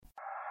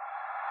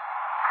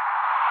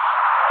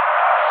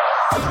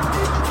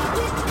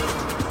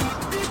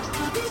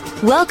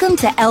Welcome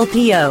to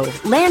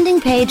LPO,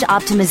 Landing Page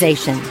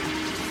Optimization.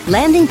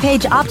 Landing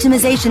Page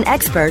Optimization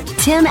expert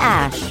Tim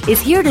Ash is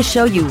here to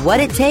show you what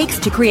it takes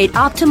to create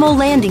optimal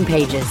landing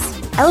pages.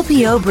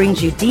 LPO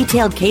brings you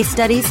detailed case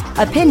studies,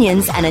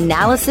 opinions, and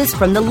analysis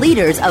from the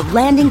leaders of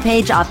landing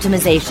page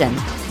optimization.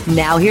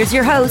 Now here's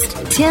your host,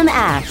 Tim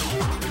Ash.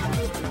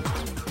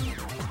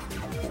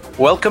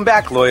 Welcome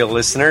back, loyal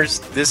listeners.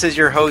 This is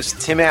your host,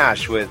 Tim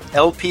Ash with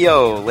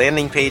LPO,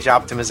 Landing Page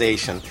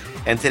Optimization.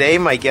 And today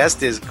my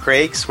guest is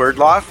Craig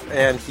Swerdloff,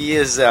 and he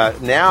is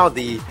now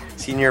the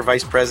Senior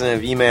Vice President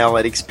of Email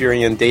at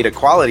Experian Data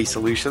Quality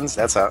Solutions.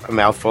 That's a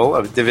mouthful,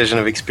 of division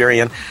of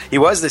Experian. He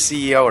was the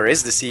CEO, or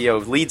is the CEO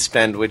of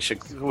LeadSpend, which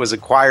was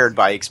acquired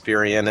by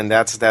Experian, and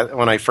that's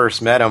when I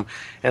first met him.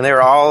 And they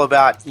were all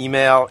about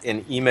email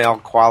and email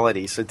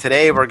quality. So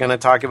today we're going to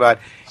talk about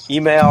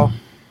email,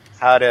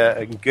 how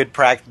to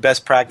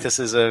best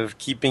practices of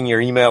keeping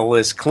your email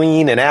list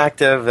clean and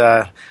active,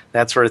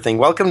 that sort of thing.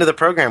 Welcome to the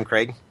program,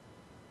 Craig.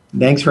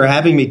 Thanks for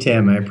having me,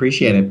 Tim. I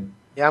appreciate it.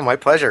 Yeah, my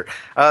pleasure.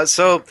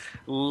 So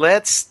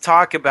let's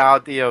talk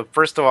about,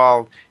 first of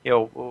all,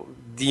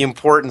 the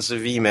importance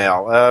of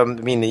email.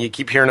 You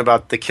keep hearing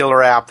about the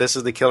killer app. This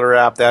is the killer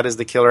app. That is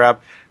the killer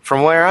app.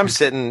 From where I'm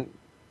sitting,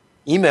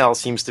 email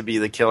seems to be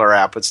the killer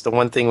app. It's the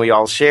one thing we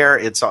all share.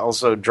 It's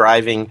also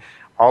driving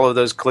all of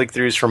those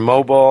click-throughs from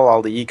mobile,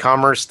 all the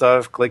e-commerce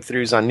stuff,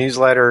 click-throughs on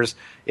newsletters.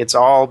 It's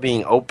all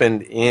being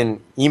opened in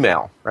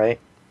email, right?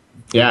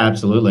 Yeah,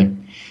 absolutely.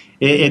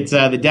 It's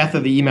the death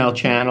of the email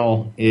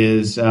channel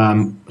is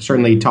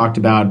certainly talked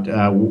about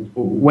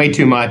way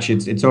too much.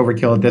 It's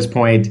overkill at this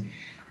point.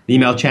 The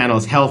email channel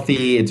is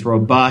healthy. It's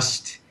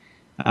robust.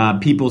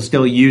 People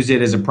still use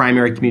it as a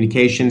primary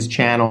communications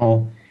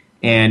channel,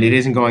 and it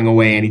isn't going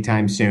away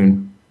anytime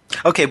soon.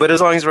 Okay, but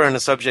as long as we're on the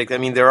subject,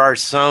 there are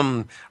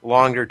some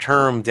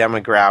longer-term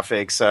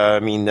demographics.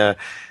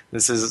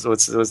 This is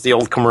what's the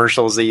old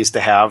commercials they used to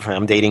have.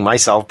 I'm dating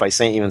myself by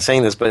saying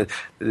this, but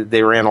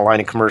they ran a line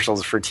of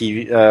commercials for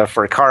TV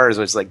for cars.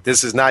 It's like,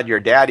 this is not your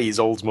daddy's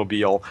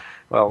Oldsmobile.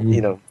 Well,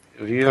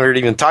 if you're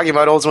even talking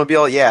about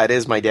Oldsmobile, yeah, it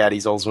is my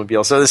daddy's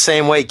Oldsmobile. So the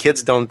same way,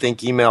 kids don't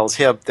think email's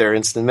hip. They're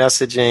instant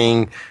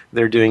messaging.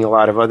 They're doing a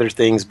lot of other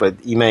things,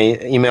 but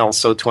email is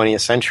so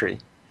 20th century.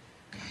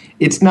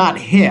 It's not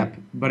hip,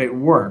 but it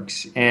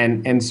works.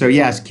 And so,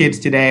 yes, kids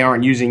today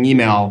aren't using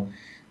email.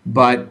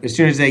 But as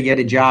soon as they get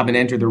a job and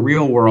enter the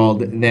real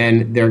world,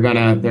 then they're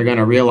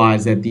gonna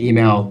realize that the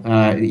email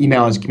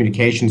as a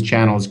communications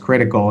channel is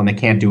critical, and they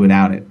can't do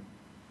without it.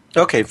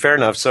 Okay, fair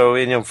enough. So,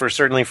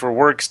 certainly for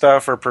work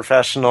stuff or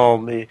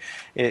professional,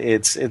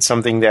 it's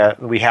something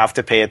that we have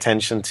to pay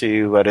attention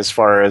to. But as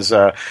far as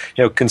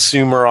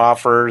consumer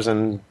offers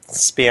and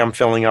spam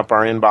filling up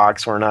our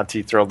inbox, we're not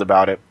too thrilled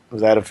about it.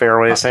 Is that a fair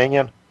way of saying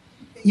it?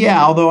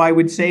 Yeah, although I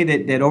would say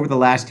that over the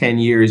last 10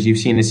 years, you've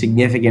seen a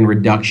significant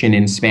reduction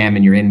in spam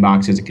in your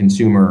inbox as a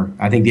consumer.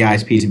 I think the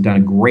ISPs have done a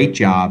great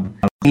job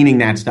of cleaning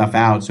that stuff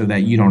out so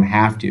that you don't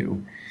have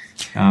to.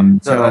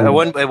 At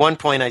one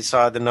point, I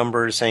saw the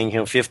numbers saying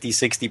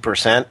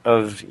 50-60%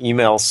 of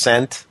emails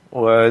sent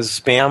was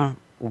spam.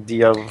 Do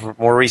you have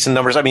more recent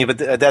numbers?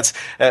 But that's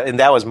and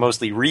that was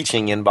mostly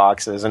reaching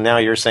inboxes, and now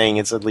you're saying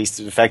it's at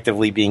least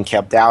effectively being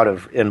kept out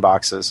of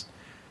inboxes.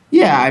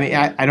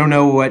 Yeah, I don't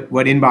know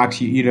what inbox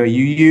you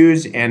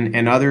use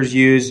and others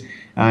use,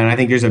 and I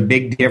think there's a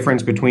big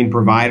difference between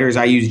providers.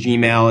 I use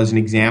Gmail as an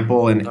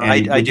example, and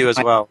I do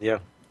as well. Yeah.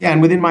 Yeah, and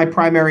within my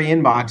primary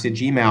inbox at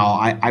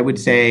Gmail, I would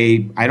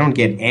say I don't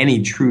get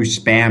any true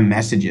spam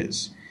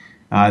messages.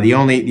 The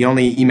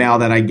only email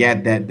that I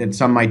get that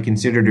some might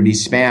consider to be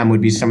spam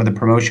would be some of the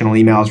promotional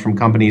emails from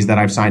companies that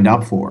I've signed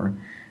up for.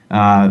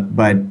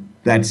 But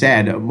that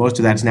said, most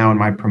of that's now in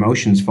my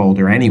promotions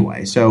folder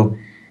anyway. So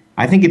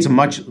I think it's a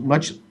much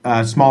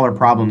smaller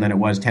problem than it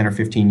was 10 or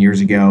 15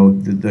 years ago.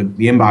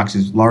 The inbox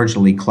is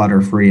largely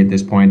clutter-free at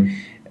this point,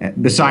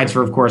 besides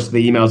for, of course,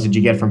 the emails that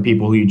you get from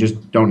people who you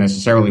just don't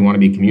necessarily want to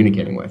be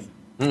communicating with.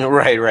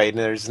 Right.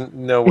 There's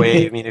no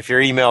way. If your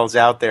email is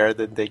out there,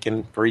 that they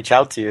can reach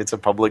out to you. It's a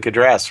public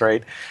address,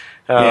 right?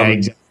 Yeah,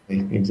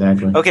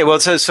 exactly. Okay, well,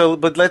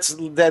 but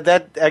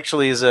that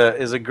actually is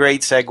a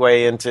great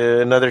segue into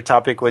another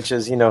topic, which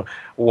is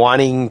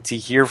wanting to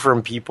hear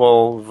from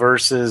people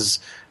versus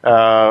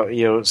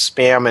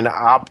spam and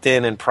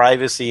opt-in and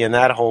privacy and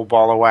that whole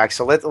ball of wax.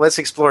 So let's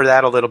explore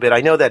that a little bit. I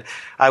know that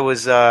I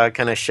was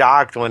kind of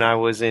shocked when I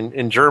was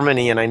in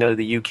Germany, and I know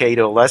the UK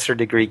to a lesser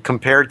degree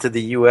compared to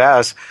the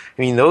US.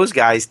 Those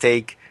guys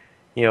take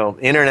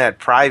internet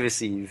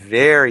privacy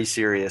very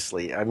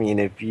seriously.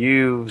 If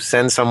you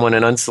send someone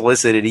an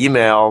unsolicited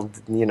email,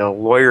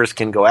 lawyers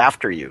can go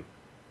after you.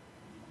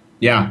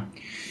 Yeah.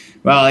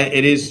 Well,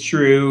 it is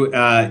true.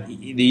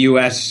 The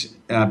U.S.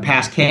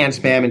 Passed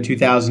CAN-SPAM in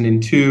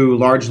 2002,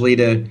 largely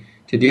to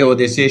deal with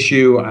this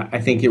issue. I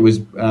think it was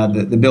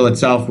the bill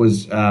itself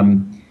was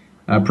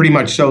pretty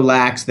much so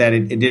lax that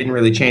it didn't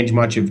really change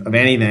much of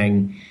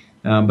anything.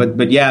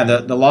 But yeah,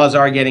 the laws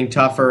are getting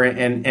tougher,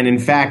 and in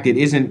fact, it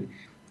isn't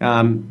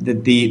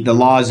that the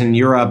laws in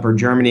Europe or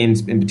Germany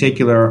in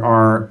particular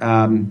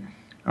are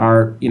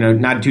are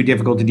not too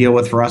difficult to deal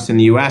with for us in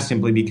the U.S.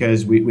 simply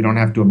because we don't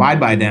have to abide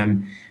by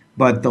them.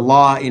 But the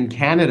law in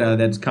Canada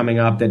that's coming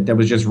up that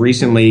was just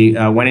recently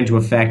went into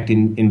effect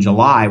in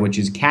July, which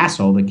is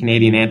CASL, the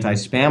Canadian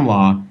Anti-Spam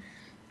Law,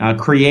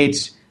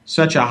 creates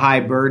such a high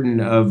burden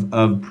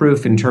of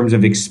proof in terms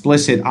of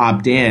explicit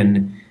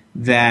opt-in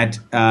that,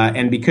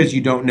 and because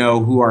you don't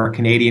know who are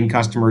Canadian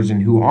customers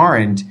and who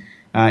aren't,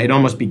 it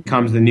almost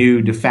becomes the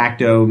new de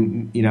facto,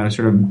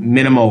 sort of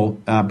minimal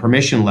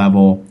permission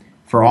level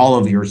for all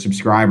of your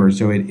subscribers.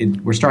 So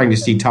we're starting to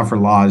see tougher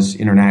laws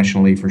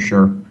internationally for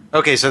sure.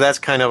 Okay, so that's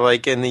kind of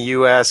like in the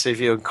U.S.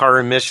 If car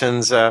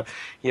emissions,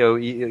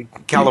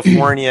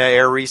 California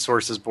Air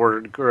Resources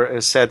Board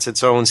sets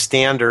its own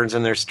standards,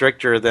 and they're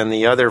stricter than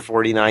the other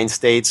 49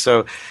 states.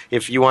 So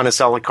if you want to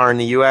sell a car in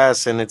the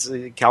U.S.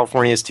 and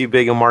California is too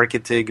big a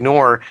market to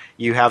ignore,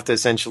 you have to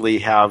essentially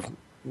have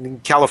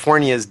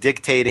California is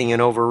dictating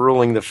and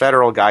overruling the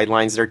federal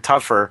guidelines. They're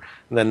tougher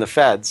than the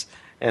feds.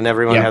 And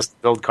everyone has to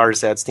build cars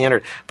to that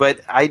standard.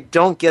 But I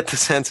don't get the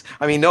sense,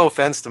 no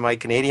offense to my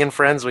Canadian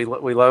friends, we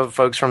love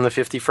folks from the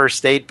 51st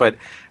state, but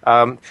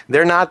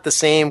they're not the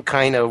same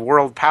kind of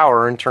world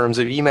power in terms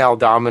of email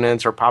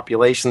dominance or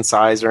population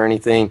size or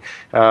anything.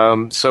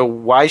 So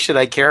why should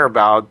I care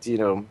about,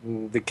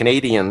 the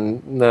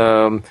Canadian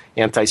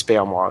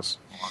anti-spam laws?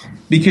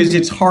 Because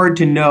it's hard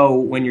to know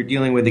when you're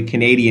dealing with a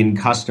Canadian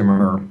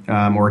customer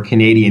or a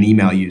Canadian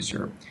email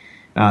user.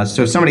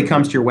 So if somebody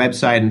comes to your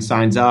website and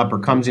signs up or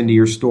comes into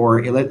your store,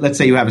 let's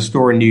say you have a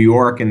store in New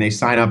York and they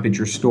sign up at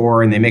your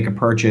store and they make a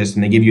purchase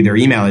and they give you their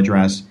email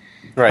address.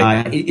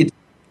 Right. It's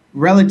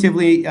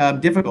relatively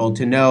difficult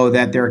to know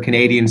that they're a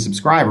Canadian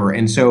subscriber.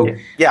 And so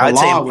I'd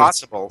say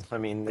impossible.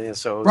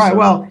 Right.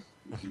 Well,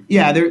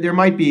 yeah, there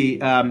might be.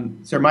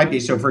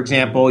 So, for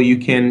example, you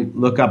can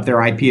look up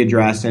their IP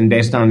address, and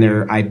based on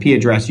their IP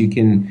address, you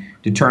can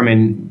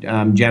determine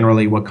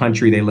generally what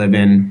country they live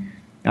in.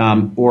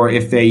 Or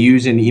if they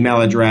use an email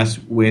address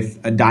with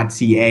a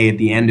 .ca at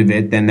the end of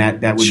it, then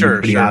that would be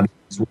pretty obvious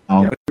as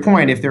well. But the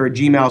point, if they're a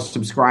Gmail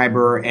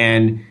subscriber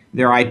and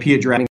their IP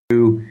address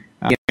through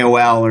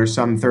AOL or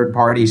some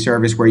third-party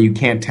service where you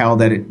can't tell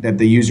that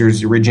the user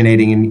is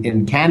originating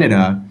in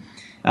Canada,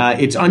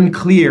 it's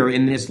unclear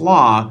in this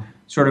law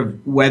sort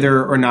of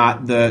whether or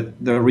not the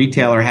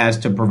retailer has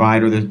to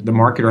provide or the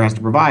marketer has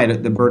to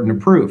provide the burden of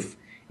proof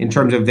in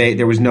terms of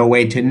there was no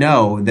way to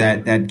know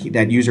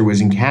that user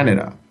was in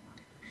Canada.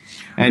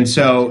 And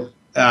so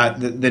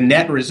the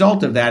net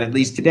result of that, at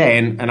least today,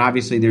 and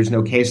obviously there's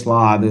no case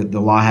law, the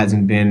law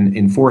hasn't been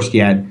enforced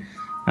yet,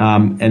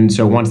 and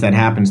so once that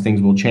happens,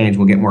 things will change,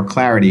 we'll get more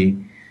clarity.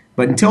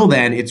 But until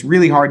then, it's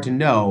really hard to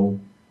know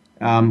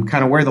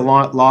kind of where the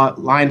law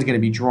line is going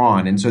to be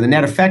drawn. And so the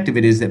net effect of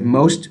it is that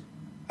most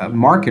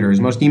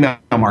email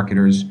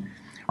marketers,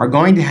 are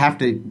going to have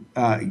to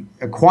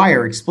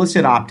acquire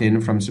explicit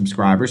opt-in from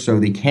subscribers, so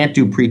they can't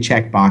do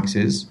pre-check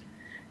boxes.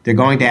 They're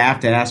going to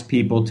have to ask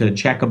people to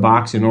check a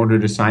box in order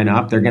to sign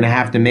up. They're going to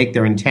have to make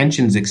their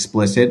intentions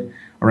explicit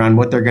around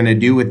what they're going to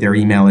do with their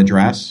email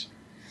address.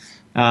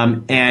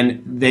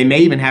 And they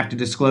may even have to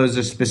disclose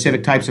the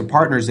specific types of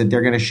partners that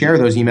they're going to share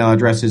those email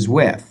addresses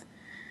with.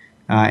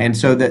 And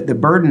so the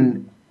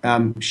burden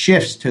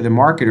shifts to the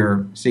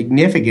marketer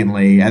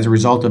significantly as a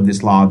result of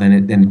this law than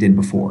it did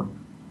before.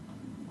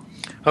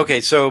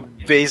 Okay, so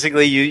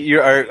basically,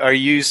 are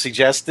you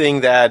suggesting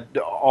that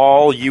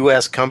all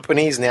U.S.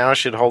 companies now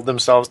should hold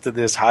themselves to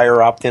this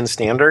higher opt-in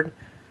standard?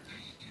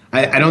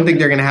 I don't think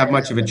they're going to have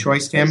much of a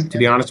choice, Tim, to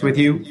be honest with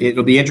you.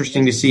 It'll be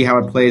interesting to see how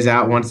it plays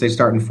out once they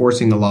start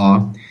enforcing the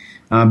law.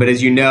 But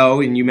as you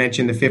know, and you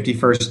mentioned the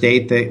 51st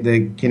state,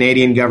 the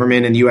Canadian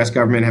government and the U.S.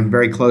 government have a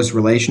very close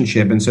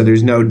relationship, and so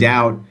there's no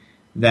doubt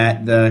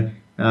that the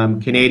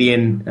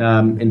Canadian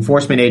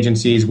enforcement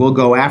agencies will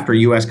go after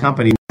U.S.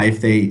 companies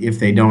if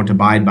they don't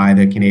abide by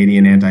the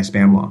Canadian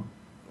anti-spam law.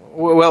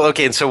 Well,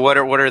 okay, and so what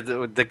are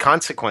the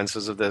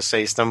consequences of this?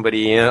 Say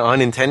somebody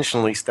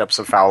unintentionally steps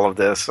afoul of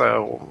this,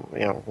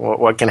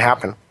 what can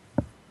happen?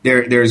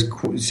 There's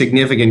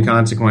significant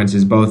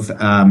consequences, both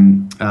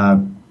fines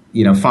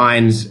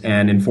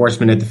and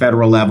enforcement at the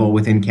federal level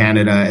within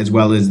Canada, as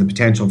well as the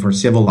potential for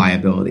civil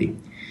liability.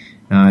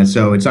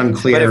 So it's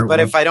unclear. But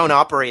if I don't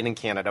operate in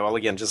Canada, well,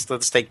 again, just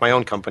let's take my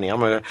own company.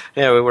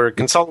 We're a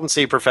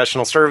consultancy,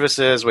 professional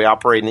services. We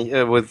operate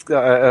with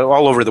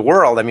all over the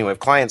world. I mean, we have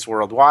clients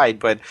worldwide.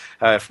 But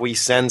if we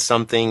send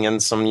something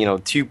and some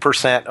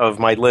 2% of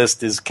my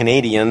list is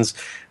Canadians,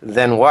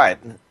 then what?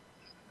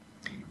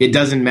 It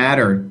doesn't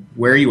matter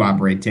where you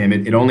operate, Tim.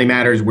 It only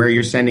matters where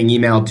you're sending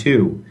email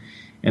to.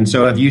 And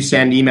so if you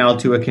send email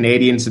to a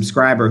Canadian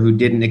subscriber who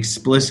didn't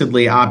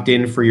explicitly opt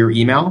in for your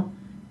email,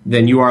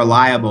 then you are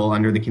liable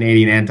under the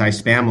Canadian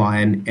anti-spam law,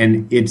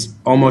 and it's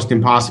almost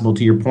impossible,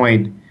 to your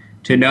point,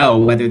 to know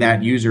whether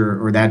that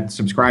user or that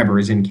subscriber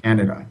is in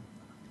Canada.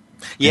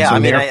 Yeah, so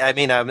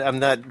I'm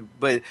not,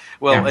 but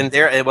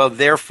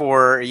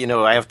therefore,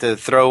 I have to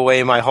throw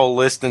away my whole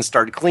list and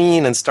start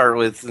clean and start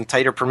with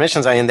tighter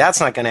permissions. That's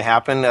not going to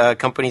happen.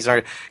 Companies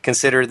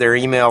consider their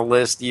email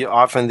list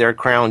often their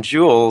crown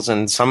jewels,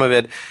 and some of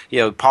it,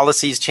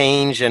 policies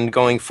change, and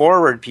going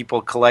forward,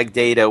 people collect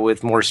data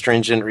with more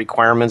stringent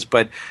requirements,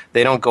 but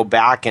they don't go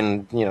back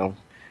and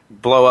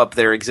blow up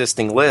their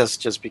existing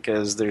list just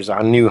because there's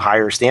a new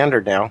higher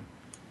standard now.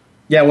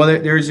 Yeah, well,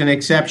 there's an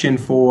exception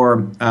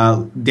for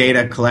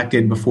data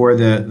collected before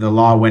the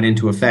law went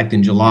into effect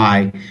in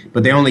July,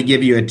 but they only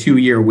give you a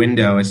 2-year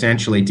window,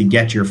 essentially, to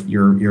get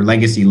your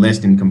legacy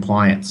list in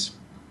compliance.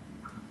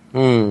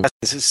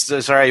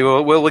 Sorry,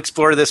 we'll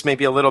explore this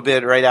maybe a little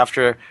bit right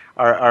after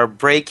our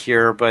break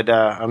here, but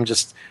I'm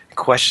just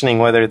questioning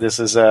whether this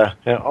is an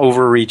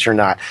overreach or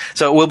not.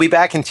 So we'll be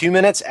back in 2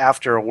 minutes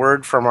after a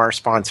word from our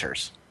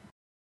sponsors.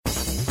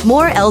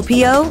 More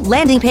LPO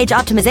landing page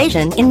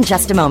optimization in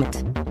just a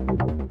moment.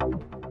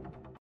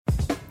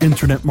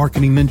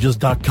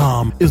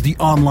 InternetMarketingNinjas.com is the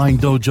online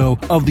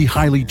dojo of the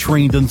highly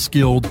trained and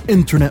skilled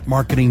Internet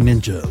Marketing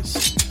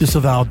Ninjas.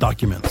 Disavow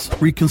documents,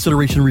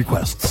 reconsideration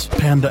requests,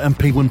 Panda and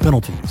Penguin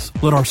penalties.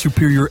 Let our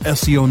superior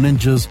SEO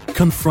ninjas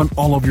confront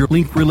all of your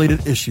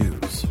link-related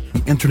issues.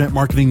 The Internet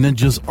Marketing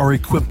Ninjas are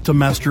equipped to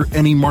master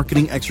any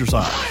marketing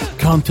exercise,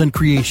 content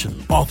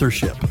creation,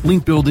 authorship,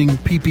 link building,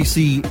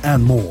 PPC,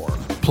 and more.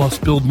 Plus,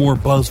 build more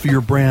buzz for your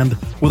brand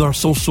with our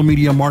social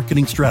media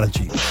marketing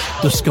strategies.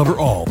 Discover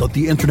all that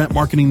the Internet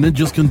Marketing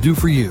Ninjas can do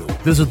for you.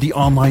 Visit the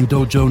online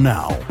dojo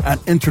now at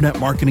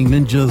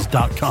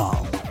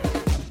InternetMarketingNinjas.com.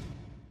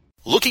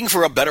 Looking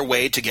for a better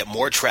way to get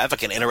more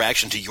traffic and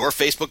interaction to your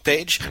Facebook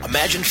page?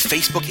 Imagine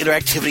Facebook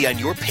interactivity on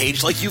your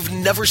page like you've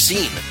never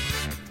seen.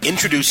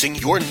 Introducing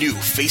your new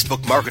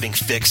Facebook marketing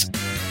fix,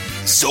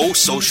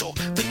 ZoSocial,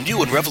 the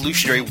new and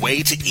revolutionary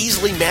way to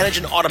easily manage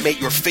and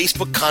automate your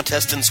Facebook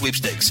contests and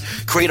sweepstakes.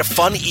 Create a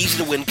fun,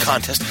 easy-to-win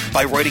contest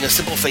by writing a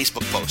simple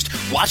Facebook post.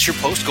 Watch your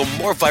post go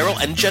more viral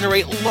and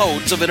generate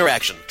loads of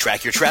interaction.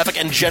 Track your traffic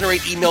and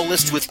generate email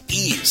lists with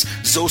ease.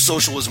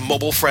 ZoSocial is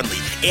mobile-friendly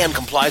and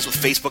complies with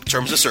Facebook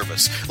terms of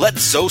service. Let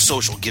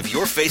ZoSocial give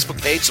your Facebook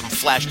page some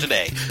flash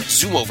today.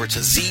 Zoom over to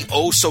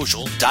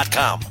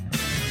ZoSocial.com.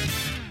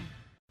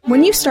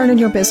 When you started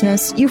your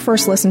business, you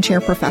first listened to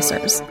your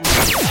professors.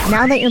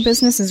 Now that your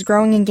business is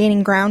growing and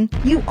gaining ground,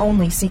 you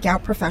only seek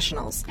out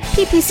professionals.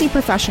 PPC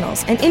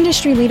Professionals, an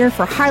industry leader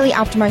for highly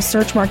optimized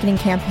search marketing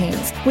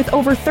campaigns with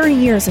over 30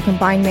 years of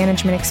combined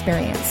management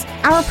experience.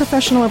 Our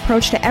professional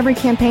approach to every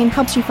campaign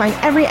helps you find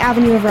every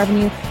avenue of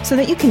revenue so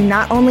that you can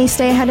not only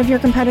stay ahead of your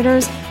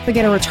competitors, but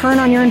get a return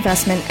on your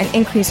investment and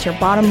increase your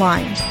bottom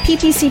line.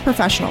 PPC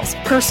Professionals,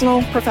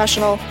 personal,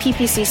 professional,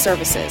 PPC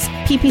services.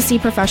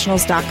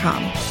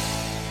 PPCprofessionals.com.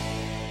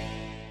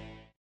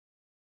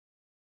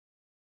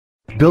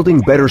 Building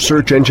better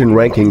search engine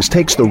rankings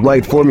takes the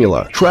right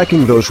formula.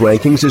 Tracking those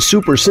rankings is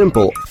super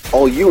simple.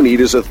 All you need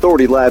is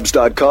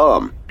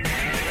AuthorityLabs.com.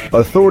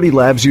 Authority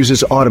Labs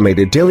uses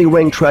automated daily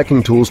rank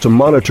tracking tools to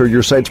monitor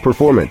your site's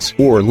performance,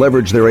 or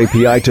leverage their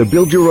API to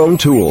build your own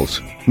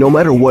tools. No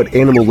matter what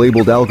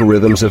animal-labeled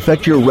algorithms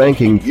affect your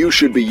ranking, you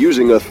should be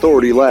using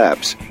Authority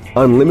Labs.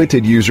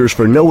 Unlimited users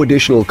for no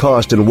additional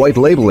cost and white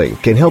labeling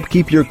can help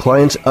keep your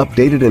clients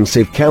updated and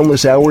save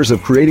countless hours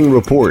of creating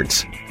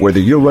reports. Whether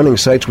you're running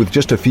sites with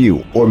just a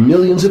few or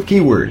millions of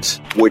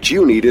keywords, what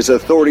you need is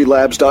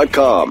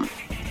AuthorityLabs.com.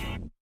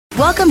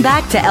 Welcome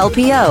back to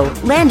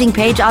LPO, Landing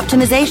Page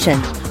Optimization,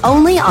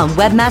 only on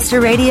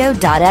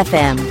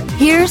WebmasterRadio.fm.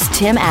 Here's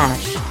Tim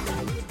Ash.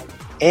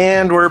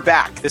 And we're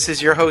back. This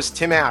is your host,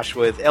 Tim Ash,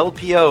 with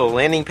LPO,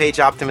 Landing Page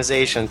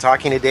Optimization,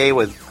 talking today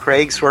with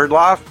Craig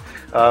Swerdloff,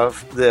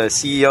 the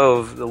CEO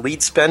of the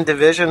Lead Spend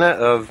Division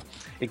of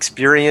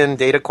Experian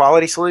Data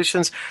Quality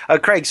Solutions.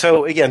 Craig,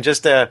 so again,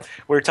 just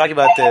we're talking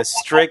about the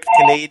strict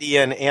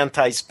Canadian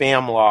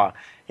anti-spam law.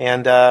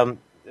 And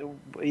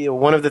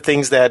one of the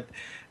things that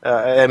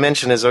I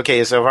mentioned is,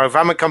 okay, so if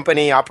I'm a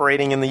company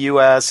operating in the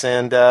U.S.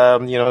 and,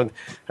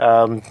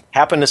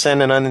 happen to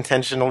send an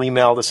unintentional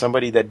email to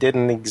somebody that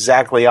didn't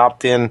exactly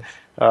opt in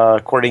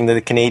according to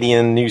the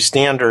Canadian new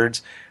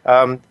standards,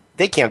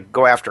 they can't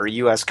go after a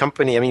U.S.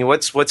 company. I mean,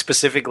 what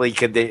specifically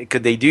could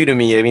they do to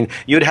me? I mean,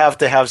 you'd have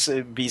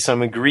to be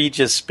some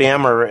egregious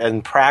spammer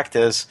in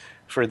practice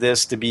for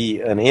this to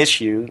be an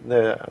issue,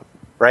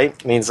 right?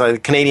 I mean, the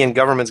Canadian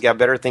government's got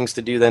better things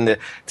to do than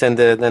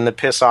to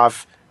piss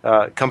off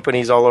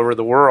companies all over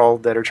the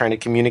world that are trying to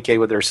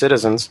communicate with their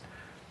citizens.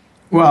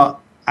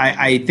 Well,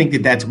 I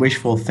think that's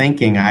wishful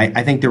thinking.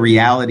 I think the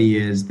reality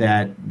is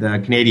that the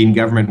Canadian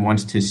government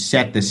wants to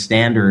set the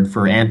standard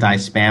for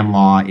anti-spam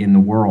law in the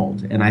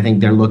world, and I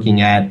think they're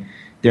looking at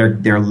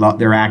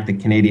their act, the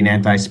Canadian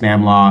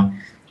anti-spam law,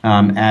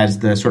 as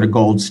the sort of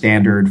gold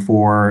standard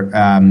for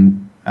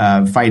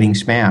fighting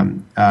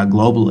spam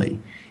globally.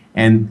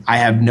 And I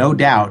have no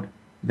doubt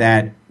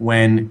that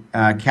when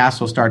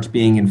CASL starts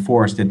being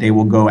enforced, that they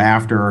will go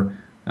after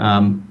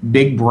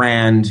big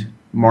brand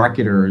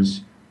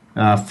marketers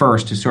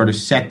first to sort of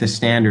set the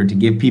standard, to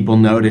give people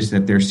notice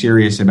that they're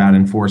serious about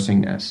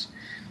enforcing this.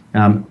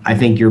 I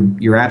think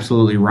you're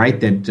absolutely right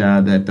that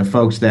that the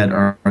folks that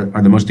are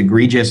the most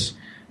egregious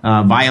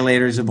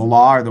violators of the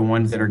law are the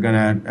ones that are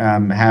going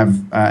to have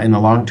in the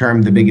long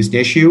term the biggest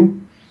issue.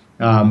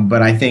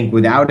 But I think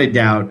without a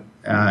doubt,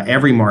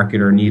 every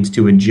marketer needs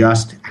to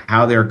adjust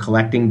how they're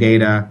collecting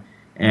data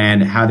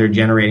and how they're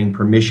generating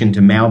permission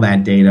to mail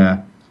that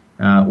data,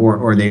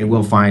 or they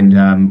will find,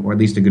 or at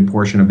least a good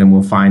portion of them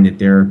will find that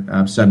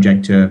they're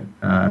subject to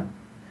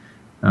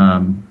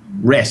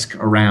risk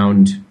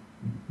around,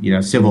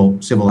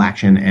 civil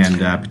action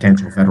and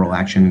potential federal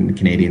action in the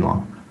Canadian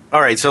law. All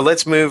right, so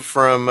let's move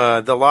from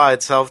the law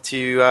itself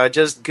to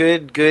just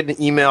good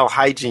email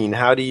hygiene.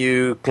 How do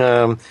you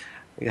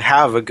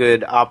have a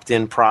good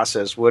opt-in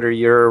process? What are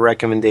your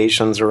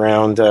recommendations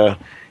around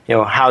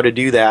how to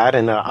do that,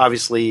 and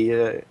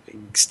obviously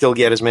still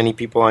get as many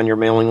people on your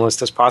mailing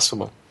list as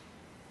possible?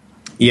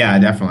 Yeah,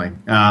 definitely.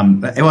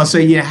 So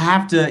you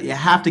have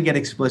to get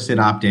explicit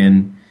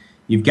opt-in.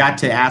 You've got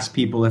to ask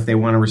people if they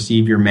want to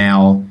receive your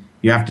mail.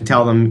 You have to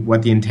tell them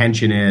what the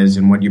intention is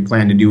and what you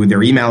plan to do with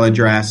their email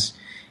address.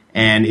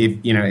 And if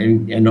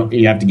and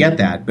you have to get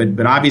that.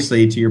 But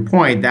obviously, to your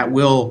point, that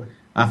will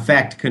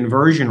affect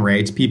conversion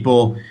rates.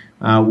 People,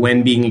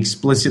 when being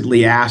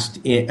explicitly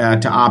asked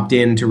to opt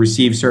in to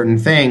receive certain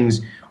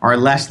things, are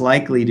less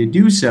likely to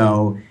do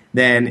so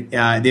than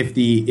if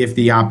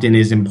the opt-in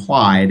is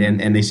implied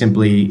and they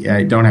simply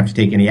don't have to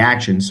take any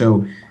action.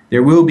 So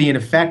there will be an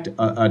effect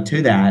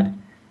to that,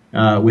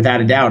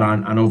 without a doubt,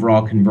 on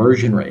overall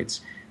conversion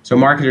rates. So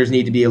marketers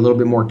need to be a little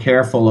bit more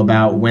careful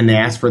about when they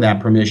ask for that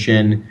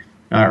permission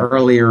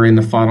earlier in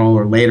the funnel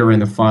or later in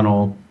the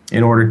funnel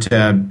in order to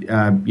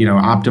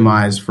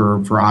optimize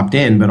for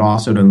opt-in, but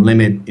also to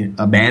limit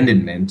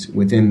abandonment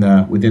within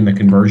the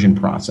conversion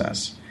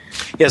process.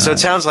 Yeah, so it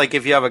sounds like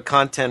if you have a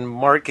content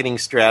marketing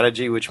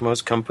strategy, which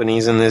most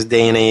companies in this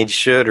day and age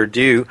should or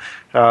do,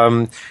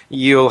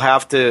 you'll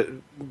have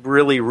to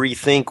really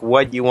rethink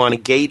what you want to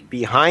gate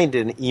behind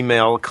an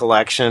email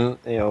collection,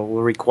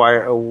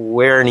 require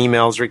where an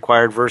email is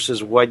required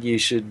versus what you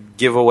should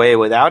give away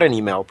without an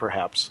email,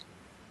 perhaps.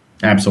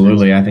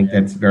 Absolutely. I think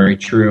that's very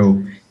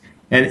true.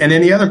 And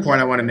then the other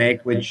point I want to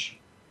make, which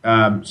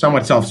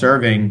somewhat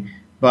self-serving,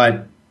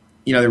 but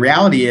the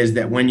reality is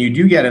that when you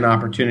do get an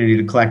opportunity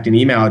to collect an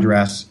email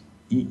address,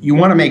 you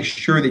want to make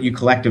sure that you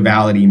collect a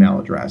valid email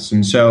address.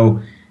 And so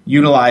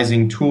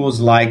utilizing tools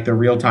like the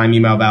real-time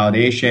email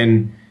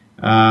validation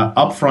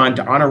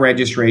upfront on a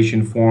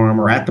registration form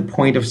or at the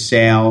point of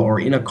sale or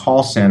in a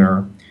call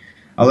center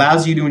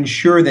allows you to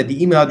ensure that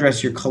the email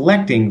address you're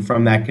collecting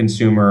from that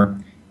consumer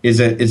is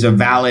a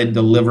valid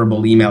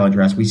deliverable email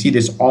address. We see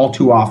this all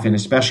too often,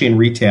 especially in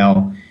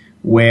retail,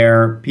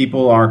 where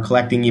people are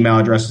collecting email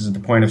addresses at the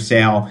point of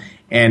sale,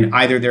 and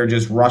either they're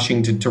just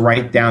rushing to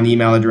write down the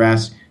email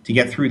address to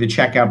get through the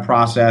checkout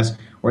process,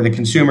 or the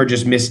consumer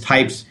just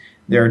mistypes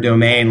their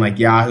domain like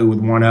Yahoo with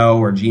one O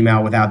or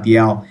Gmail without the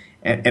L,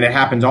 and it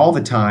happens all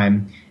the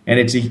time. And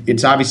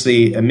it's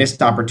obviously a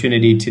missed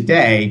opportunity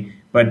today,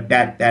 but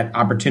that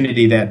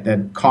opportunity,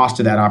 that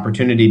cost of that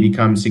opportunity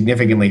becomes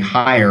significantly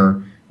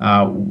higher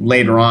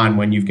later on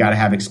when you've got to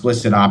have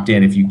explicit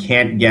opt-in. If you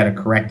can't get a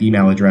correct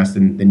email address,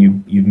 then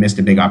you've missed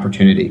a big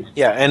opportunity.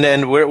 Yeah, and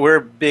then we're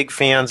big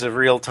fans of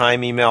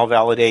real-time email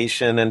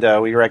validation,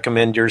 and we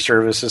recommend your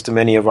services to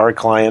many of our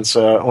clients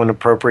when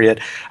appropriate.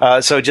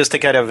 So just to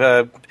kind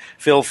of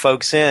fill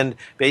folks in,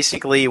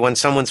 basically when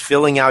someone's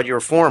filling out your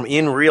form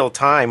in real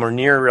time or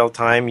near real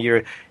time,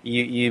 you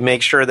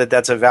make sure that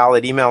that's a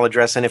valid email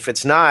address, and if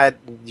it's not,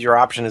 your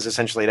option is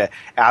essentially to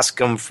ask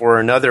them for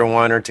another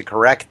one or to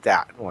correct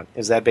that one.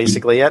 Is that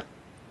basically it?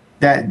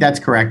 That's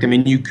correct. I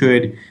mean, you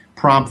could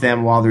prompt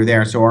them while they're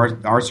there. So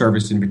our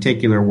service in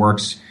particular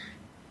works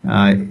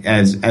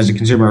as a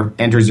consumer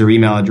enters their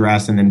email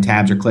address and then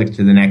tabs or clicks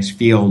to the next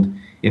field.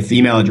 If the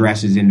email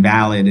address is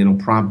invalid, it'll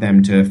prompt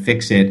them to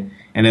fix it,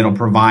 and it'll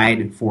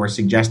provide for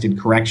suggested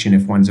correction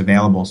if one's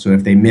available. So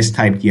if they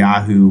mistyped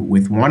Yahoo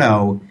with one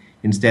O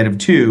instead of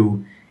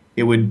two,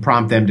 it would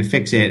prompt them to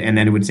fix it, and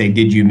then it would say,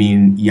 did you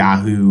mean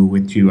Yahoo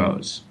with two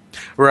O's?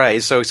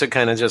 Right, so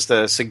kind of just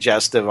a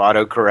suggestive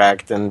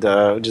autocorrect and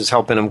just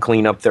helping them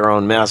clean up their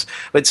own mess.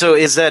 So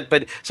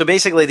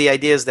basically the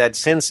idea is that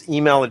since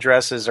email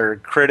addresses are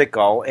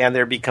critical and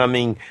they're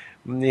becoming,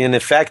 in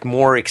effect,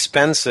 more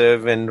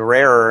expensive and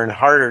rarer and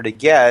harder to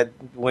get,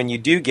 when you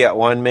do get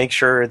one, make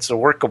sure it's a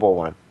workable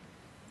one.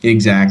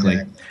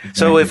 Exactly.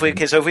 So if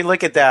we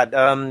look at that,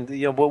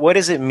 what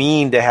does it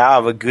mean to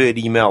have a good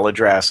email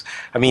address?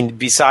 I mean,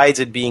 besides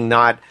it being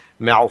not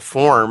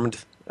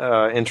malformed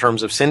in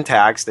terms of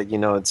syntax, that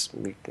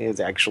it's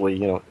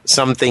actually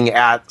something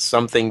at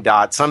something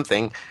dot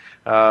something.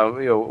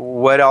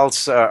 What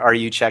else are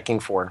you checking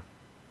for?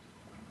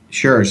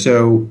 Sure.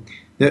 So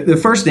the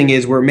first thing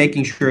is we're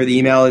making sure the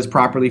email is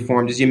properly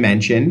formed, as you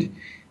mentioned.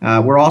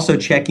 We're also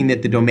checking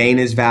that the domain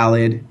is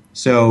valid.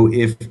 So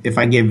if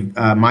I give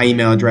my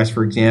email address,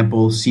 for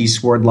example,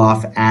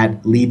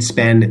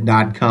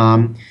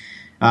 cswerdloff@leadspend.com,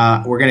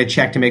 we're going to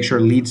check to make sure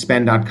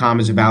leadspend.com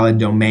is a valid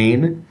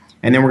domain.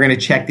 And then we're going to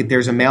check that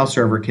there's a mail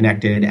server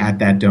connected at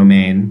that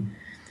domain.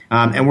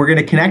 And we're going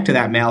to connect to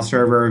that mail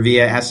server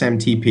via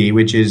SMTP,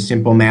 which is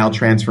Simple Mail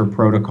Transfer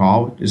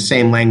Protocol, the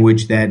same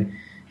language that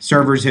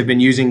servers have been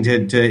using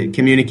to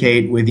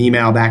communicate with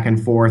email back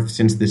and forth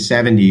since the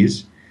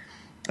 70s.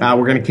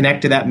 We're going to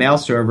connect to that mail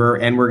server,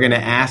 and we're going to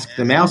ask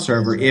the mail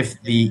server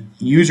if the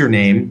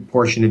username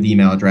portion of the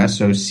email address,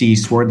 so C.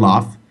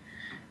 Swerdloff,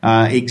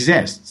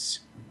 exists.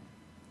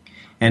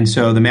 And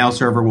so the mail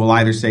server will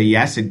either say,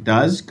 yes, it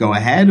does, go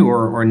ahead,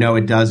 or no,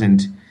 it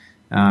doesn't.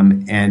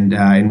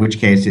 In which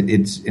case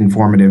it's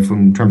informative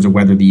in terms of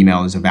whether the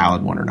email is a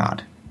valid one or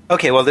not.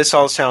 Okay, well, this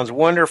all sounds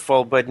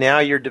wonderful, but now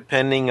you're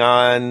depending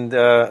on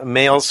the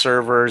mail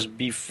servers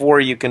before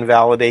you can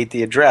validate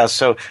the address.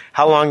 So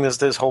how long does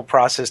this whole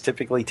process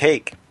typically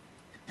take?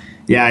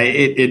 Yeah,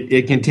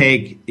 it can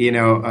take, it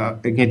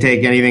can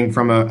take anything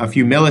from a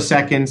few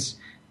milliseconds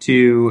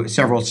to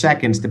several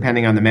seconds,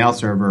 depending on the mail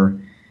server.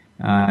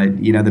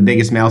 The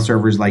biggest mail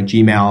servers like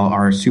Gmail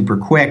are super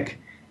quick,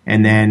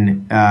 and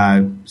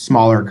then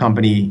smaller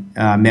company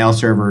mail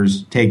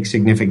servers take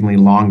significantly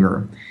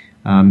longer.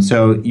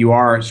 So you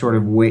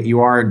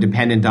are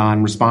dependent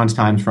on response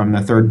times from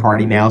the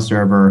third-party mail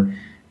server.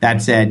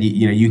 That said,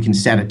 you can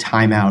set a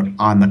timeout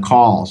on the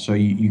call, so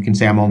you can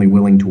say I'm only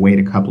willing to wait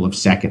a couple of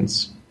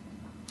seconds.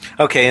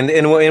 Okay,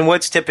 and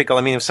what's typical?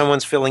 I mean, if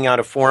someone's filling out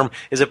a form,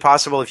 is it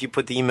possible if you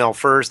put the email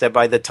first that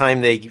by the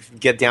time they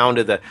get down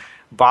to the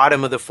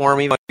bottom of the form,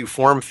 even a few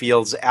form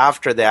fields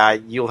after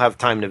that, you'll have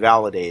time to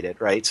validate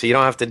it, right? So you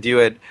don't have to do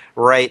it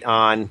right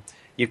on.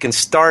 You can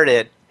start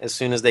it as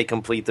soon as they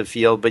complete the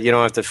field, but you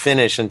don't have to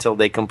finish until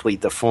they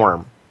complete the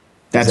form.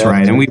 That's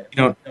right,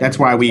 and that's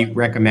why we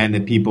recommend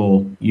that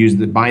people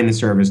bind the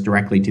service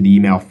directly to the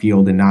email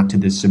field and not to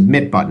the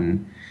submit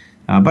button.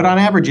 But on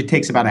average, it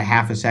takes about a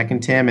half a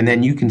second, Tim, and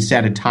then you can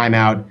set a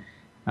timeout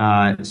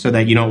so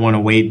that you don't want to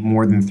wait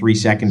more than 3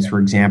 seconds, for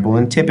example.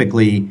 And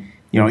typically,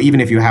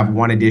 even if you have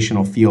one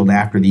additional field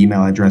after the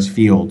email address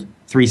field,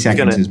 3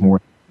 seconds is more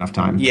than enough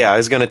time. Yeah,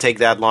 it's going to take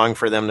that long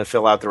for them to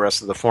fill out the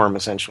rest of the form,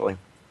 essentially.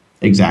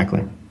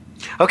 Exactly.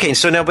 Okay,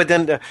 so now, but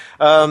then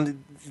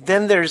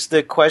there's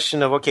the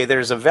question of, okay,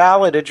 there's a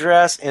valid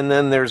address, and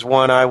then there's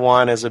one I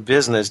want as a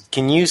business.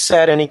 Can you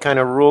set any kind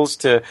of rules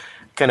to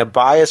kind of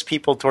bias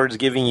people towards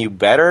giving you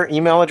better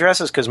email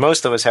addresses? Because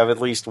most of us have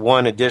at least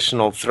one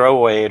additional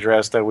throwaway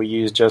address that we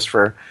use just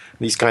for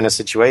these kind of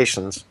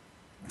situations.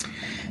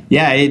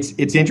 Yeah,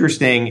 it's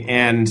interesting,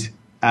 and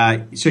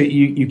so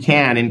you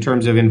can, in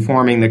terms of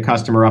informing the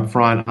customer up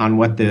front on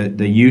what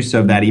the use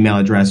of that email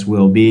address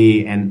will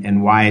be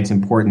and why it's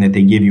important that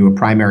they give you a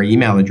primary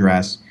email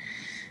address.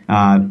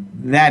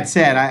 That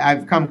said,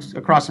 I've come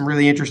across some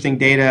really interesting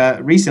data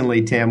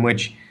recently, Tim,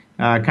 which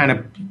kind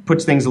of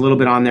puts things a little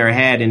bit on their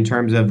head in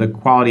terms of the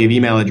quality of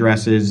email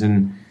addresses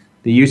and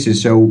the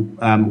uses. So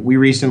we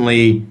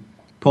recently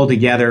pulled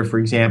together, for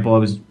example, I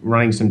was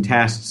running some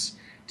tests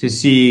to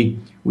see,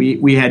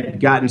 we had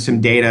gotten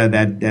some data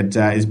that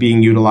is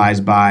being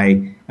utilized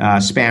by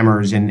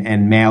spammers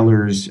and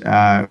mailers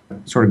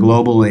sort of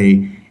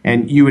globally.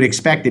 And you would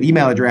expect that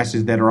email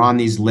addresses that are on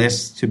these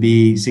lists to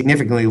be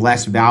significantly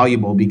less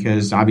valuable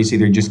because obviously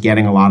they're just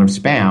getting a lot of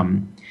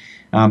spam.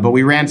 But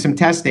we ran some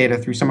test data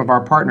through some of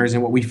our partners,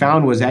 and what we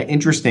found was that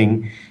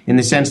interesting in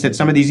the sense that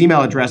some of these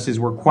email addresses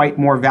were quite a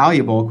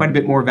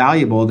bit more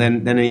valuable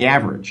than the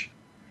average.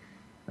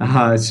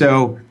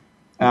 So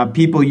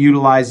people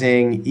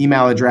utilizing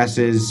email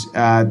addresses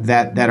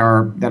that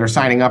are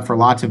signing up for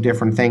lots of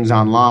different things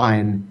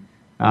online,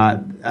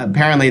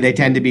 apparently they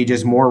tend to be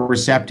just more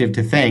receptive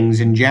to things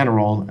in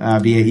general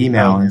via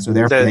email, and so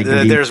therefore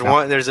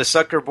there's a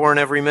sucker born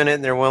every minute,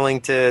 and they're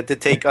willing to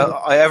take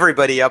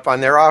everybody up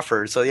on their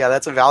offer. So yeah,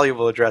 that's a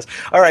valuable address.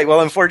 All right,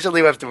 well,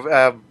 unfortunately we have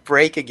to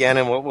break again,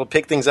 and we'll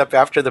pick things up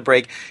after the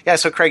break. Yeah,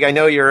 so Craig, I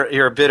know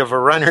you're a bit of a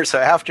runner, so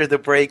after the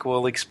break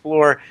we'll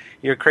explore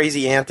your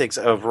crazy antics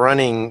of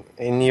running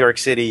in New York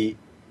City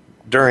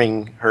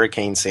during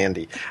Hurricane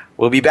Sandy.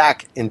 We'll be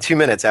back in 2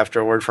 minutes after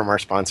a word from our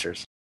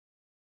sponsors.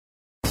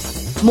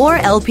 More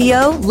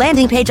LPO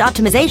landing page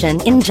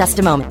optimization in just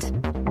a moment.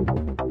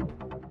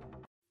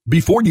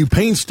 Before you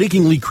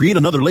painstakingly create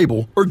another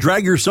label or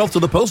drag yourself to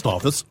the post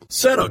office,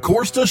 set a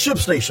course to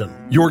ShipStation,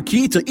 your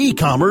key to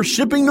e-commerce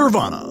shipping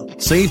nirvana.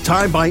 Save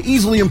time by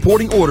easily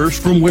importing orders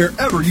from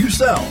wherever you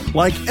sell,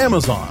 like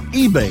Amazon,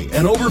 eBay,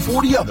 and over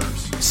 40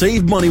 others.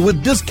 Save money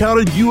with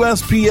discounted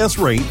USPS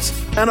rates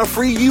and a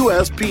free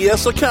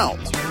USPS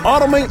account.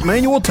 Automate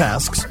manual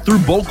tasks through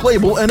bulk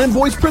label and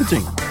invoice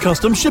printing,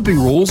 custom shipping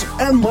rules,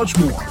 and much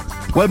more.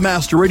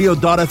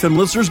 WebmasterRadio.fm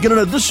listeners get an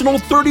additional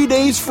 30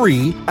 days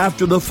free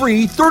after the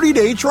free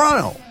 30-day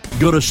trial.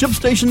 Go to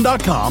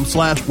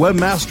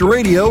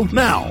ShipStation.com/WebmasterRadio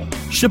now.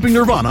 Shipping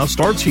Nirvana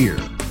starts here.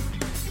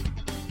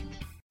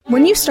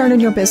 When you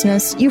started your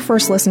business, you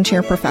first listened to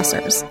your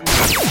professors.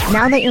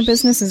 Now that your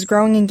business is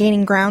growing and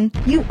gaining ground,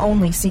 you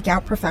only seek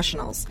out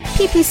professionals.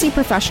 PPC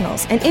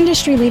Professionals, an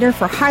industry leader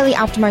for highly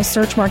optimized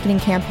search marketing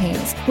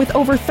campaigns with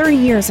over 30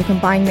 years of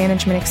combined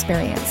management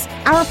experience.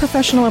 Our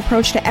professional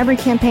approach to every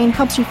campaign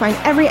helps you find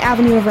every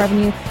avenue of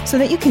revenue so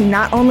that you can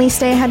not only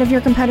stay ahead of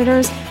your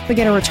competitors, but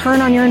get a return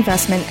on your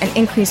investment and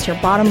increase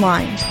your bottom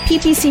line.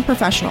 PPC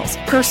Professionals,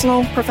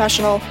 personal,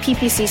 professional,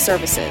 PPC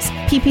services.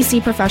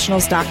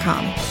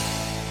 ppcprofessionals.com.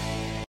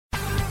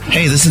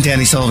 Hey, this is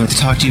Danny Sullivan to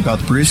talk to you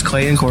about Bruce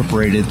Clay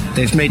Incorporated.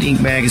 They've made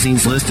Inc.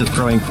 Magazine's list of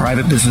growing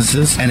private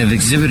businesses and have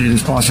exhibited and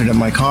sponsored at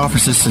my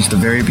conferences since the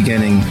very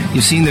beginning.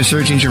 You've seen their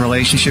search engine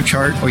relationship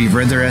chart, or you've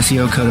read their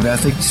SEO code of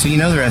ethics, so you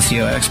know they're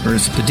SEO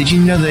experts. But did you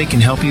know they can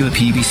help you with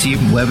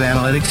PPC, web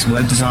analytics,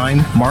 web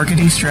design,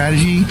 marketing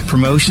strategy,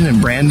 promotion,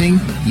 and branding?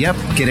 Yep,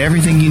 get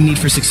everything you need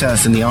for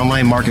success in the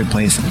online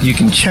marketplace. You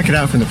can check it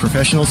out from the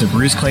professionals at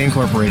Bruce Clay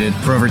Incorporated.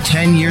 For over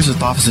 10 years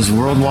with offices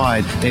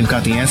worldwide, they've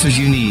got the answers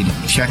you need.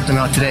 Check them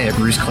out today at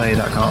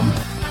bruceclay.com.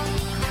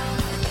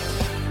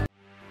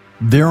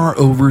 There are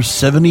over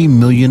 70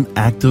 million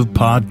active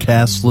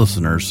podcast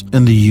listeners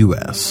in the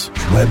U.S.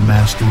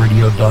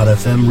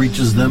 Webmasterradio.fm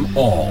reaches them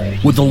all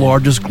with the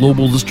largest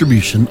global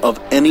distribution of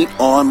any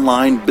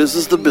online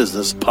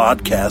business-to-business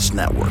podcast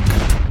network.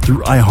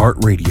 Through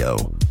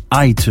iHeartRadio,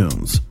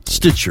 iTunes,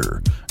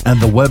 Stitcher,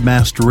 and the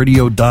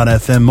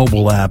Webmasterradio.fm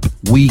mobile app,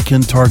 we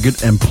can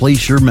target and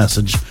place your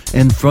message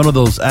in front of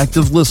those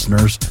active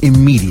listeners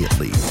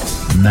immediately.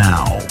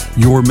 Now,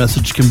 your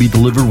message can be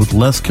delivered with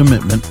less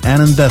commitment and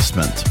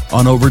investment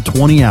on over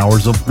 20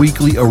 hours of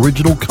weekly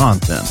original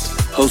content,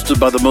 hosted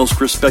by the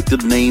most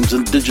respected names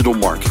in digital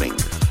marketing,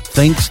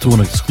 thanks to an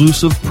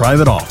exclusive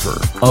private offer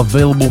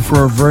available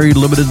for a very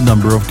limited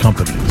number of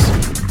companies.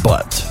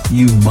 But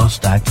you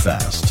must act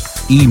fast.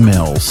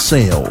 Email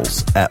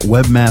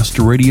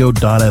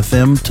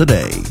sales@webmasterradio.fm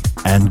today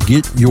and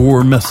get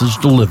your message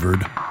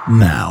delivered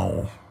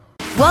now.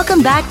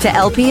 Welcome back to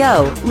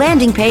LPO,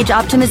 Landing Page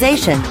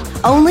Optimization,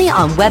 only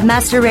on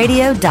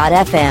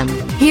webmasterradio.fm.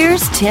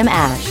 Here's Tim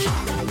Ash.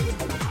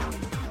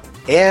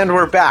 And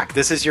we're back.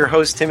 This is your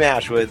host, Tim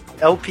Ash, with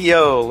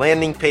LPO,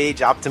 Landing Page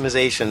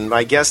Optimization.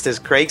 My guest is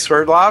Craig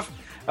Swerdloff,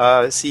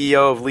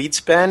 CEO of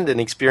LeadSpend, an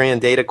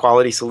Experian data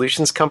quality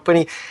solutions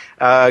company.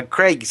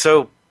 Craig,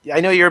 so I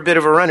know you're a bit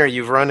of a runner.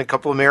 You've run a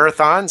couple of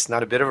marathons.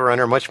 Not a bit of a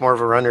runner, much more of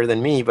a runner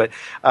than me. But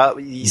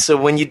so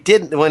when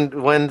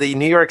the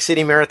New York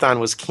City Marathon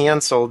was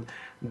canceled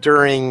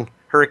during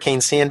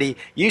Hurricane Sandy,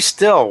 you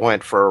still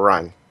went for a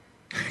run.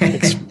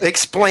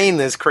 Explain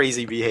this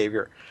crazy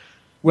behavior.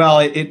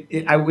 Well,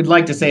 I would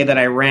like to say that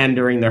I ran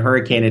during the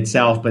hurricane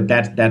itself, but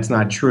that's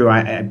not true.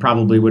 I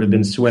probably would have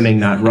been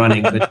swimming, not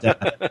running.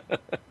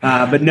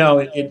 But no,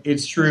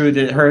 it's true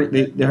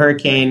that the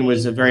hurricane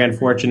was a very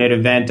unfortunate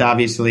event,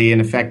 obviously, and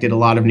affected a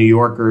lot of New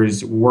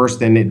Yorkers worse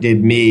than it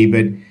did me.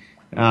 But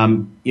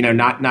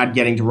not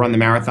getting to run the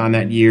marathon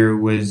that year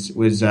was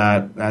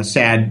a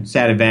sad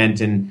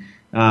event, and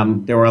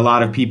there were a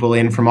lot of people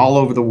in from all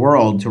over the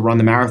world to run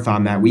the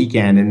marathon that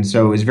weekend. And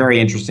so it was very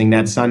interesting.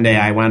 That Sunday,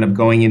 I wound up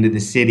going into the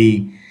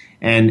city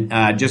and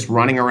just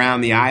running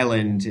around the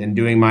island and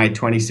doing my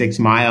 26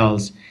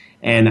 miles.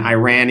 And I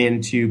ran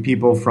into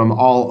people from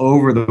all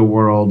over the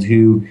world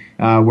who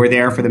were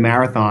there for the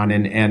marathon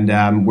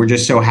and were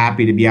just so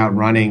happy to be out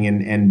running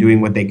and doing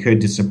what they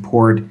could to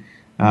support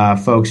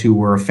folks who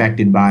were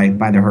affected by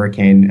the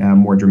hurricane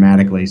more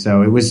dramatically.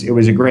 So it was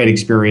a great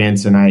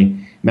experience, and I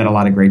met a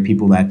lot of great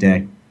people that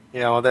day.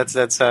 Yeah, well, that's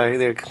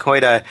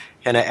quite a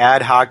kind of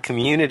ad hoc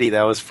community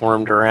that was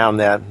formed around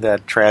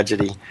that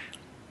tragedy.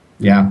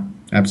 Yeah,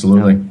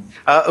 absolutely.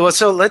 Well,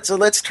 so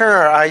let's turn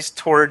our eyes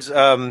towards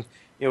kind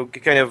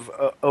of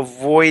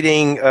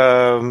avoiding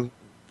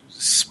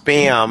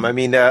spam. I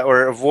mean,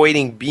 or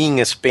avoiding being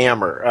a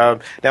spammer.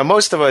 Now,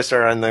 most of us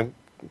are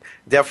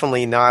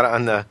definitely not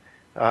on the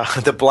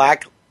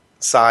black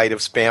side of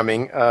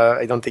spamming.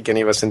 I don't think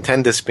any of us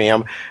intend to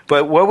spam.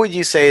 But what would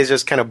you say is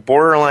just kind of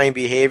borderline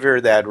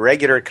behavior that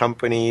regular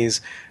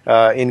companies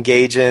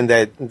engage in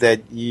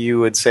that you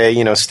would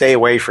say, stay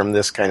away from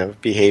this kind of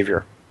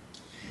behavior?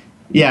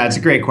 Yeah, it's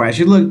a great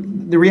question. Look,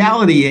 the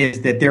reality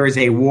is that there is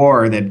a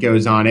war that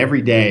goes on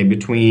every day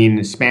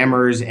between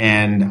spammers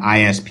and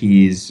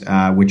ISPs,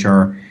 which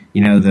are,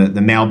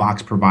 the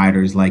mailbox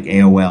providers like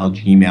AOL,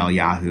 Gmail,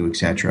 Yahoo,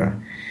 etc.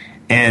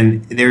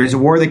 And there's a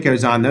war that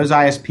goes on. Those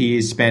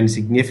ISPs spend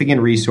significant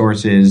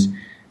resources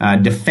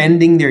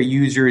defending their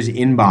users'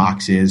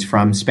 inboxes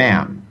from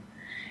spam.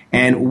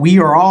 And we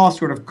are all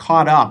sort of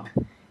caught up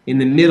in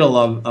the middle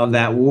of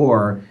that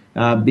war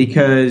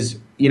because,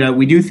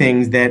 we do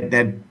things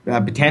that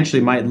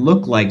potentially might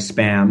look like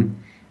spam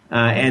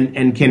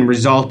and can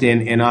result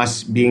in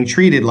us being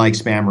treated like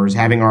spammers,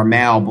 having our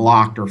mail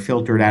blocked or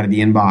filtered out of the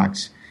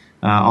inbox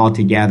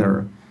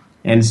altogether.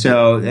 And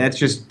so that's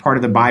just part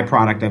of the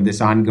byproduct of this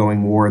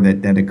ongoing war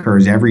that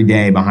occurs every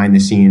day behind the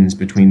scenes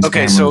between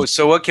spammers. Okay,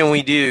 so what can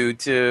we do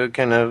to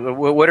kind of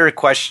what are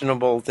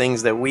questionable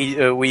things that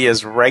we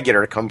as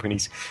regular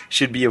companies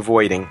should be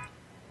avoiding?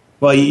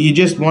 Well, you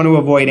just want to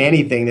avoid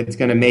anything that's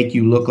going to make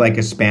you look like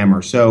a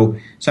spammer. So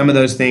some of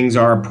those things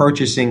are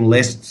purchasing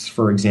lists,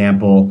 for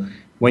example.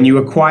 When you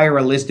acquire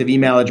a list of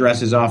email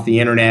addresses off the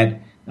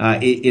internet,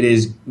 it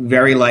is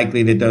very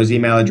likely that those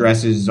email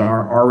addresses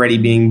are already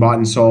being bought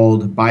and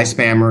sold by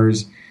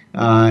spammers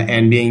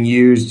and being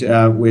used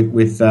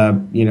with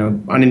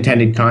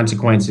unintended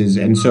consequences.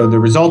 And so the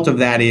result of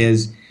that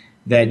is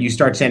that you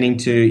start sending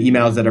to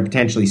emails that are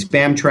potentially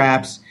spam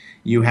traps.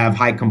 You have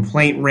high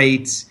complaint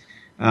rates,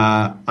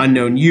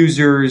 unknown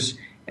users,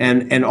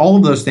 and all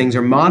of those things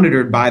are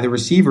monitored by the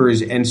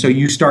receivers, and so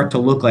you start to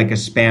look like a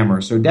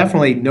spammer. So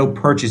definitely no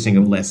purchasing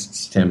of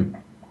lists, Tim.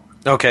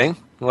 Okay.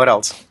 What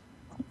else?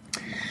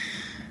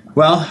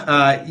 Well,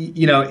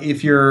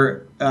 if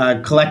you're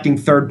collecting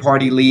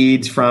third-party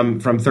leads from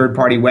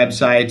third-party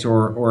websites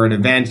or at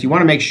events, you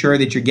want to make sure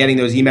that you're getting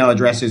those email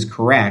addresses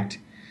correct.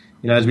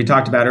 As we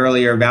talked about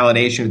earlier,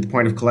 validation at the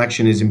point of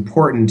collection is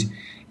important.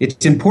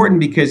 It's important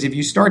because if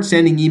you start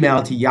sending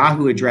email to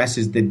Yahoo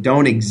addresses that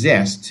don't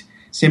exist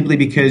simply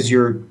because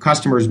your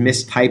customers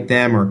mistyped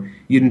them or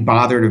you didn't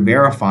bother to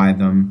verify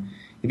them,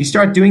 if you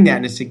start doing that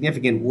in a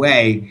significant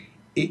way,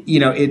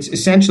 it's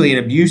essentially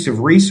an abuse of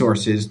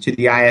resources to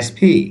the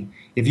ISP.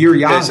 If you're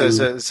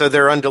Yahoo, so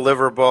they're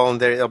undeliverable,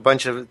 and a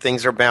bunch of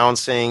things are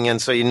bouncing,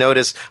 and so you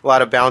notice a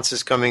lot of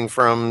bounces coming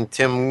from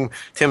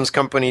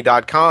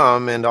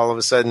timscompany.com, and all of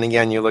a sudden,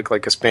 again, you look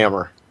like a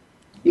spammer.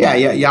 Yeah,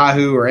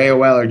 Yahoo or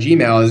AOL or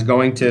Gmail is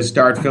going to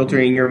start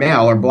filtering your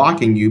mail or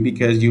blocking you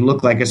because you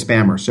look like a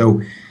spammer.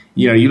 So,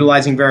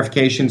 utilizing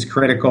verification is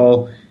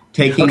critical.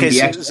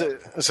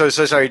 So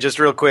sorry, just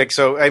real quick.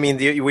 So, I mean,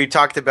 we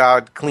talked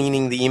about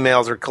cleaning the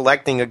emails or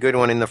collecting a good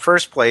one in the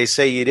first place.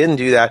 Say you didn't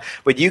do that,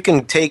 but you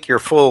can take your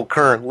full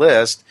current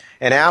list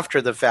and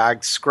after the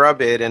fact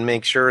scrub it and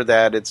make sure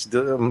that it's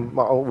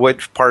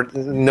which parts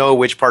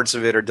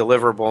of it are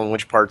deliverable and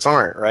which parts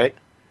aren't, right?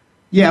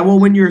 Yeah, well,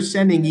 when you're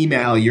sending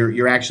email,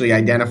 you're actually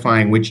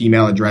identifying which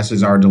email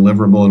addresses are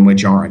deliverable and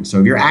which aren't. So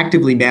if you're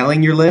actively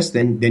mailing your list,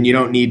 then you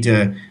don't need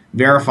to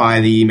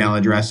verify the email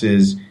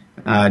addresses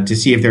to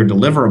see if they're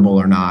deliverable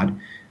or not.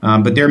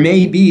 But there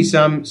may be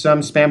some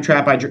spam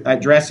trap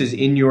addresses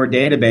in your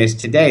database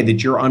today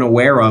that you're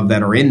unaware of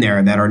that are in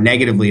there that are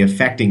negatively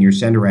affecting your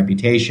sender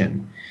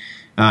reputation.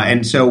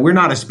 And so we're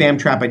not a spam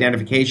trap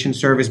identification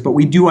service, but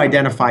we do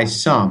identify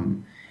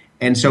some.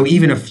 And so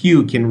even a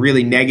few can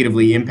really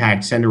negatively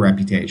impact sender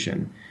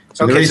reputation.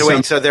 So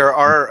there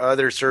are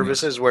other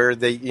services where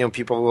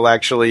people will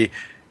actually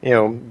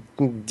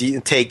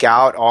take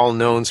out all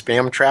known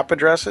spam trap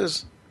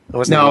addresses? I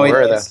wasn't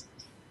aware of that.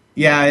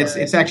 Yeah,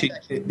 it's actually,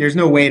 there's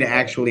no way to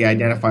actually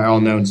identify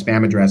all known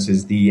spam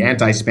addresses. The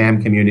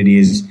anti-spam community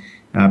is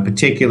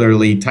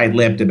particularly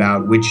tight-lipped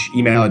about which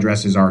email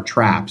addresses are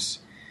traps.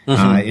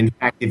 Mm-hmm. In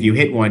fact, if you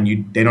hit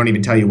one, they don't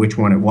even tell you which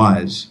one it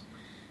was.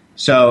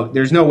 So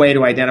there's no way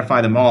to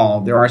identify them all.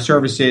 There are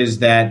services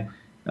that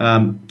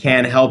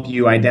can help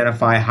you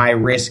identify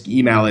high-risk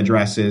email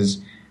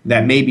addresses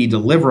that may be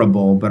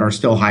deliverable but are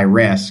still high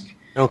risk.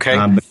 Okay.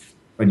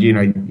 But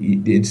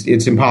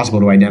it's impossible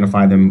to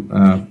identify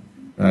them.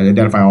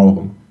 Identify all of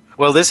them.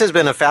 Well, this has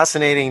been a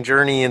fascinating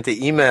journey into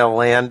email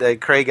land.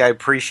 Craig, I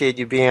appreciate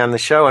you being on the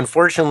show.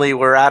 Unfortunately,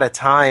 we're out of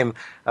time,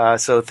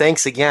 so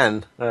thanks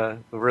again.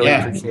 Really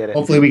appreciate it.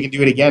 Hopefully we can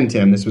do it again,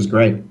 Tim. This was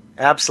great.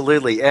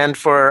 Absolutely. And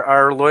for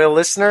our loyal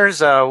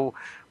listeners,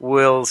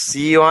 we'll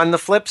see you on the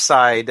flip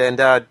side. And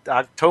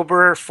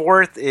October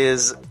 4th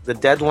is the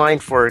deadline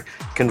for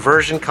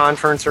Conversion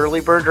Conference Early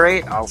Bird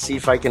Rate. I'll see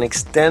if I can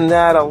extend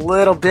that a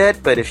little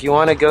bit. But if you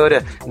want to go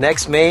to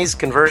next May's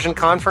Conversion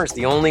Conference,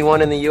 the only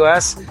one in the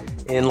U.S.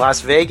 in Las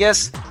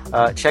Vegas,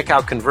 check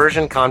out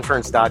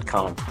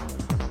conversionconference.com.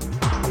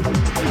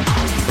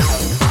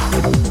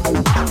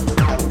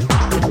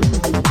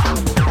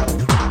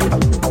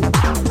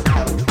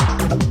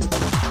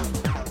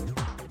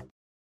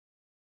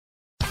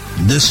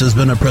 This has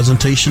been a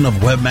presentation of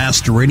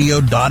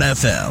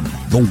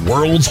WebmasterRadio.fm, the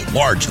world's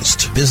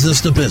largest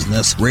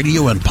business-to-business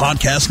radio and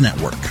podcast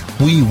network.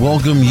 We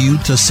welcome you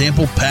to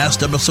sample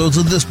past episodes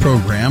of this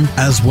program,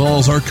 as well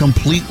as our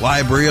complete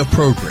library of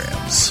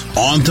programs,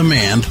 on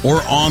demand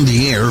or on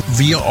the air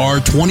via our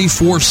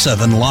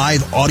 24/7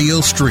 live audio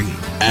stream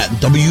at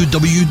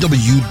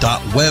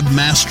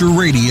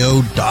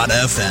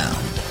www.webmasterradio.fm.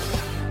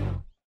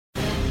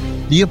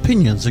 The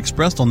opinions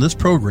expressed on this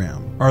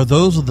program are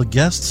those of the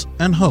guests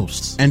and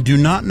hosts and do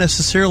not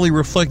necessarily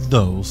reflect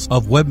those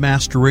of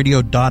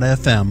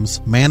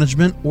WebmasterRadio.fm's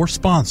management or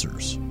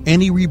sponsors.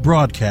 Any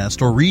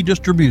rebroadcast or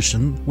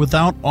redistribution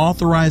without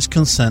authorized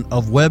consent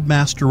of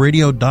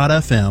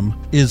WebmasterRadio.fm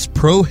is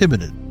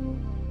prohibited.